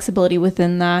still flexibility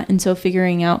within that. And so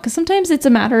figuring out, because sometimes it's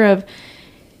a matter of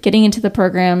getting into the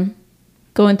program,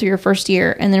 going through your first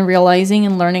year, and then realizing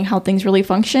and learning how things really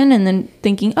function, and then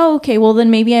thinking, oh, okay, well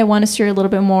then maybe I want to steer a little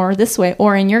bit more this way.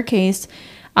 Or in your case,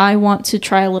 I want to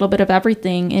try a little bit of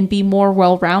everything and be more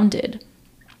well-rounded.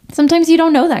 Sometimes you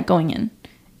don't know that going in.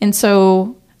 And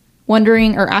so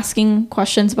wondering or asking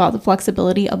questions about the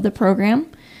flexibility of the program,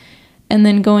 and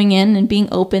then going in and being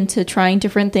open to trying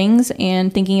different things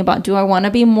and thinking about, do I want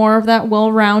to be more of that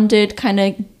well-rounded, kind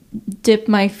of dip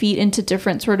my feet into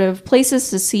different sort of places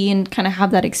to see and kind of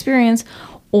have that experience,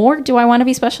 or do I want to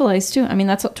be specialized too? I mean,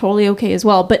 that's totally okay as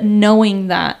well, but knowing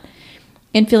that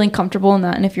and feeling comfortable in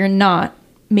that. And if you're not,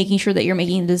 making sure that you're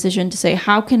making a decision to say,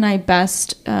 how can I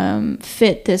best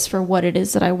fit this for what it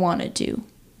is that I want to do?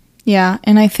 Yeah,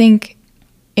 and I think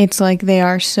it's like they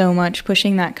are so much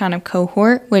pushing that kind of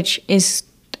cohort, which is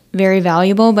very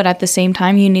valuable, but at the same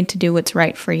time, you need to do what's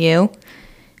right for you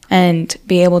and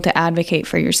be able to advocate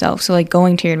for yourself. So like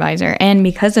going to your advisor. And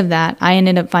because of that, I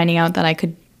ended up finding out that I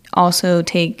could also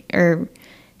take or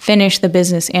finish the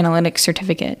business analytics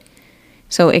certificate.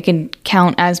 So it can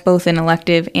count as both an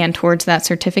elective and towards that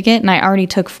certificate. And I already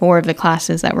took 4 of the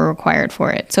classes that were required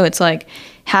for it. So it's like,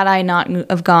 had I not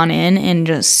have gone in and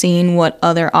just seen what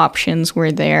other options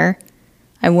were there,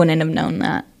 I wouldn't have known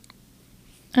that.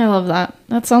 I love that.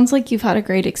 That sounds like you've had a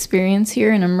great experience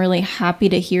here, and I'm really happy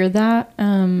to hear that.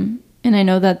 And I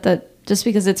know that just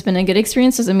because it's been a good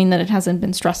experience doesn't mean that it hasn't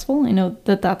been stressful. I know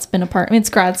that that's been a part. I mean, it's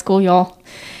grad school, y'all.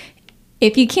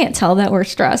 If you can't tell that we're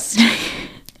stressed.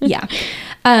 Yeah.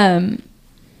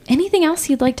 Anything else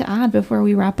you'd like to add before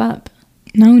we wrap up?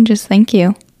 No, just thank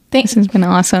you. This has been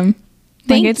awesome.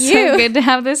 Thank you. It's so good to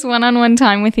have this one-on-one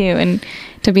time with you and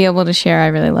to be able to share. I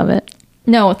really love it.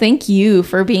 No, thank you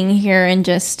for being here and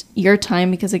just your time,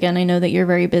 because again, I know that you're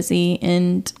very busy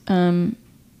and,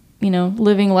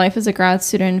 living life as a grad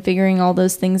student and figuring all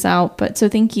those things out. But so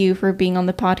thank you for being on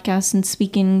the podcast and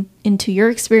speaking into your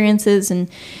experiences and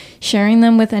sharing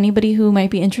them with anybody who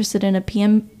might be interested in a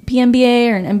PMBA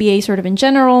or an MBA sort of in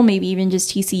general, maybe even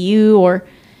just TCU, or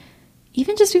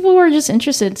even just people who are just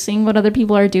interested in seeing what other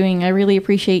people are doing. I really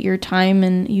appreciate your time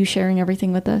and you sharing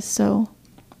everything with us. So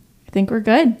I think we're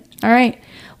good. All right.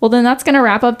 Well, then that's going to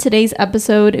wrap up today's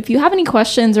episode. If you have any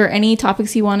questions or any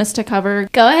topics you want us to cover,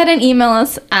 go ahead and email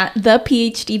us at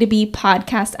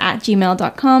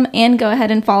thephd2bpodcast@gmail.com, and go ahead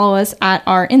and follow us at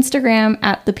our Instagram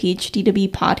at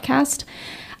thephd2bpodcast.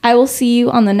 I will see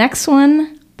you on the next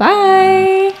one.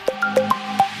 Bye.